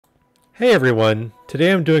Hey everyone,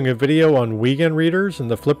 today I'm doing a video on Wiegand readers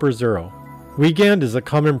and the Flipper Zero. Wiegand is a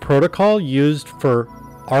common protocol used for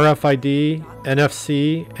RFID,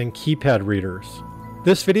 NFC, and keypad readers.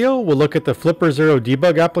 This video will look at the Flipper Zero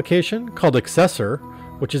debug application called Accessor,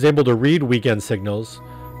 which is able to read Wiegand signals,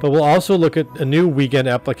 but we'll also look at a new Wiegand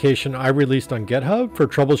application I released on GitHub for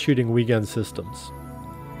troubleshooting Wiegand systems.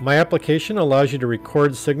 My application allows you to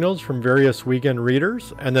record signals from various Wiegand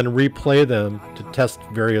readers and then replay them to test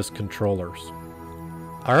various controllers.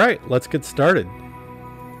 Alright, let's get started.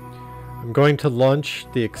 I'm going to launch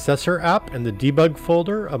the Accessor app in the debug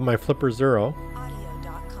folder of my Flipper Zero.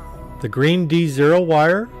 The green D0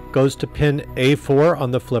 wire goes to pin A4 on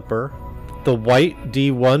the flipper, the white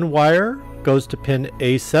D1 wire goes to pin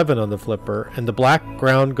A7 on the flipper, and the black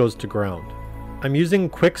ground goes to ground. I'm using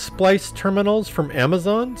quick splice terminals from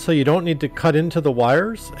Amazon, so you don't need to cut into the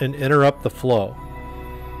wires and interrupt the flow.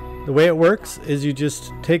 The way it works is you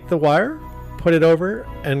just take the wire, put it over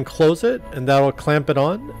and close it, and that'll clamp it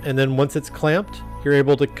on, and then once it's clamped you're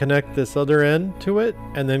able to connect this other end to it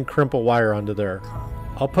and then crimp a wire onto there.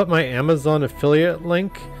 I'll put my Amazon affiliate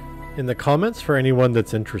link in the comments for anyone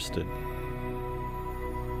that's interested.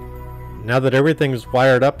 Now that everything's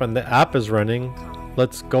wired up and the app is running,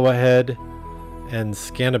 let's go ahead and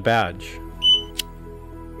scan a badge.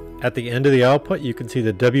 At the end of the output you can see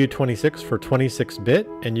the W26 for 26-bit,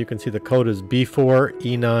 and you can see the code is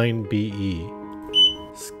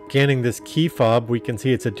B4E9BE. Scanning this key fob, we can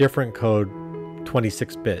see it's a different code,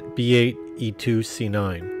 26-bit,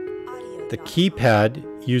 B8E2C9. The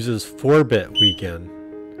keypad uses 4-bit Wiegand,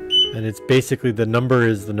 and it's basically the number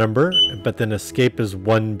is the number, but then escape is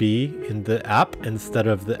 1B in the app instead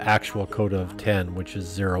of the actual code of 10, which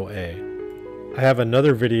is 0A. I have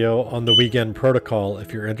another video on the Wiegand protocol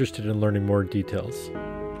if you're interested in learning more details.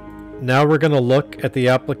 Now we're going to look at the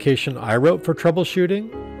application I wrote for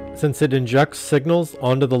troubleshooting. Since it injects signals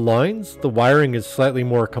onto the lines, the wiring is slightly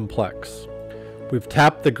more complex. We've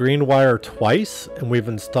tapped the green wire twice, and we've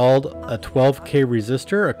installed a 12K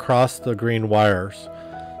resistor across the green wires.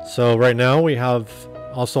 So right now we have,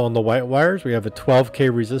 also on the white wires, we have a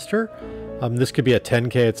 12K resistor. This could be a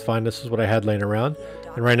 10K, it's fine, this is what I had laying around.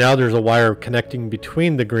 And right now there's a wire connecting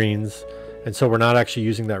between the greens, and so we're not actually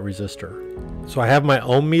using that resistor. So I have my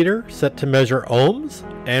ohm meter set to measure ohms,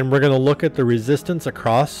 and we're going to look at the resistance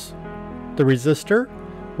across the resistor,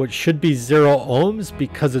 which should be 0 ohms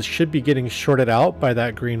because it should be getting shorted out by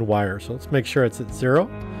that green wire. So let's make sure it's at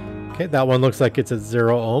 0. Okay, that one looks like it's at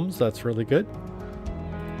 0 ohms. That's really good.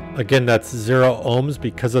 Again, that's 0 ohms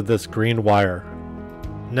because of this green wire.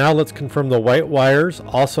 Now let's confirm the white wires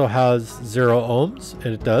also has 0 ohms,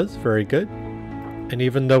 and it does, very good. And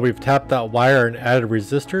even though we've tapped that wire and added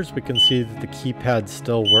resistors, we can see that the keypad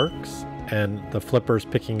still works, and the flipper's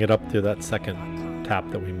picking it up through that second tap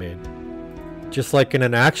that we made. Just like in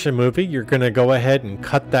an action movie, you're going to go ahead and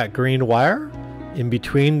cut that green wire in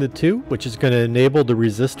between the two, which is going to enable the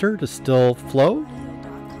resistor to still flow.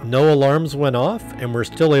 No alarms went off, and we're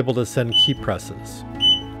still able to send key presses.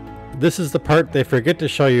 This is the part they forget to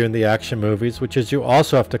show you in the action movies, which is you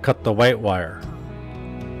also have to cut the white wire.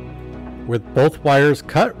 With both wires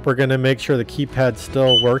cut, we're going to make sure the keypad's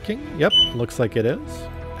still working. Yep, looks like it is.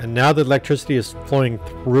 And now the electricity is flowing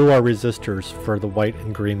through our resistors for the white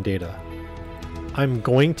and green data. I'm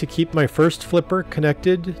going to keep my first flipper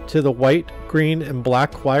connected to the white, green, and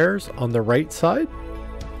black wires on the right side.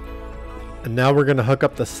 And now we're going to hook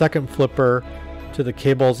up the second flipper to the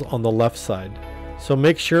cables on the left side. So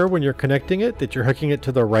make sure when you're connecting it that you're hooking it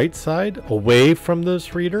to the right side away from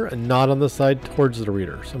this reader and not on the side towards the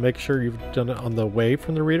reader. So make sure you've done it on the way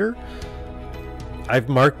from the reader. I've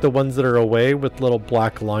marked the ones that are away with little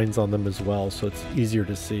black lines on them as well, so it's easier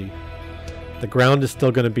to see. The ground is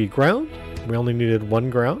still going to be ground. We only needed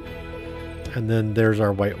one ground. And then there's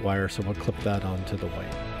our white wire, so we'll clip that onto the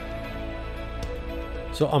white.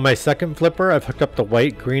 So on my second flipper, I've hooked up the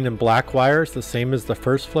white, green, and black wires the same as the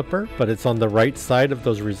first flipper, but it's on the right side of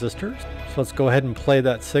those resistors. So let's go ahead and play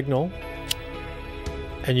that signal.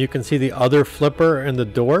 And you can see the other flipper and the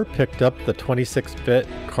door picked up the 26-bit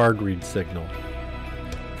card read signal.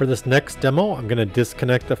 For this next demo, I'm going to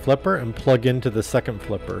disconnect the flipper and plug into the second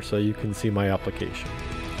flipper so you can see my application.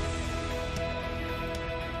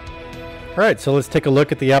 Alright, so let's take a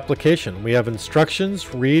look at the application. We have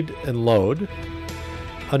instructions, read, and load.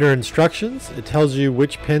 Under instructions, it tells you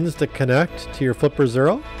which pins to connect to your Flipper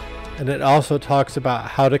Zero, and it also talks about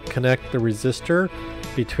how to connect the resistor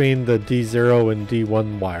between the D0 and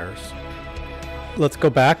D1 wires. Let's go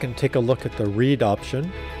back and take a look at the read option.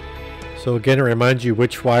 So again, it reminds you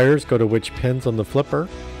which wires go to which pins on the flipper.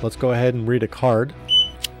 Let's go ahead and read a card.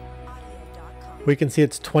 We can see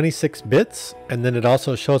it's 26 bits, and then it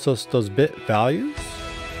also shows us those bit values.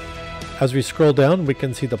 As we scroll down, we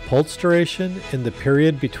can see the pulse duration in the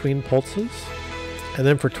period between pulses. And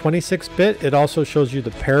then for 26-bit, it also shows you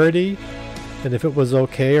the parity, and if it was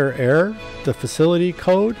okay or error, the facility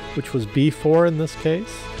code, which was B4 in this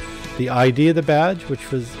case, the ID of the badge,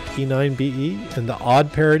 which was E9BE, and the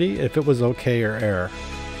odd parity, if it was okay or error.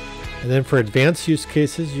 And then for advanced use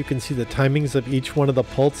cases, you can see the timings of each one of the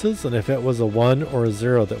pulses, and if it was a 1 or a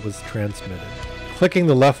 0 that was transmitted. Clicking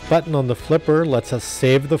the left button on the flipper lets us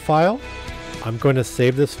save the file. I'm going to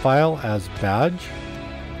save this file as badge.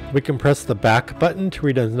 We can press the back button to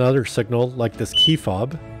read another signal like this key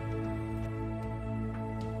fob.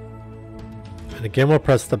 And again we'll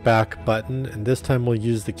press the back button, and this time we'll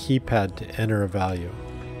use the keypad to enter a value.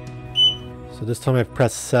 So this time I've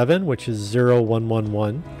pressed 7, which is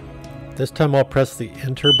 0111. This time I'll press the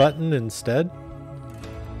enter button instead.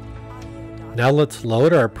 Now let's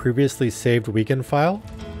load our previously saved Wiegand file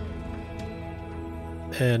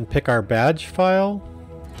and pick our badge file,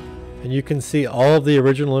 and you can see all of the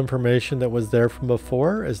original information that was there from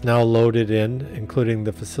before is now loaded in, including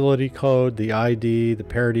the facility code, the ID, the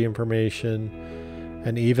parity information,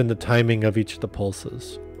 and even the timing of each of the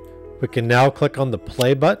pulses. We can now click on the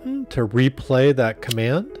play button to replay that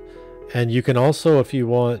command, and you can also, if you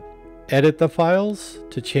want, edit the files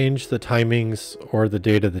to change the timings or the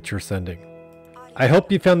data that you're sending. I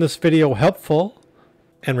hope you found this video helpful,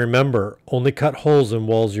 and remember, only cut holes in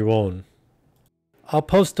walls you own. I'll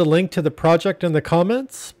post a link to the project in the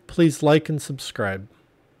comments. Please like and subscribe.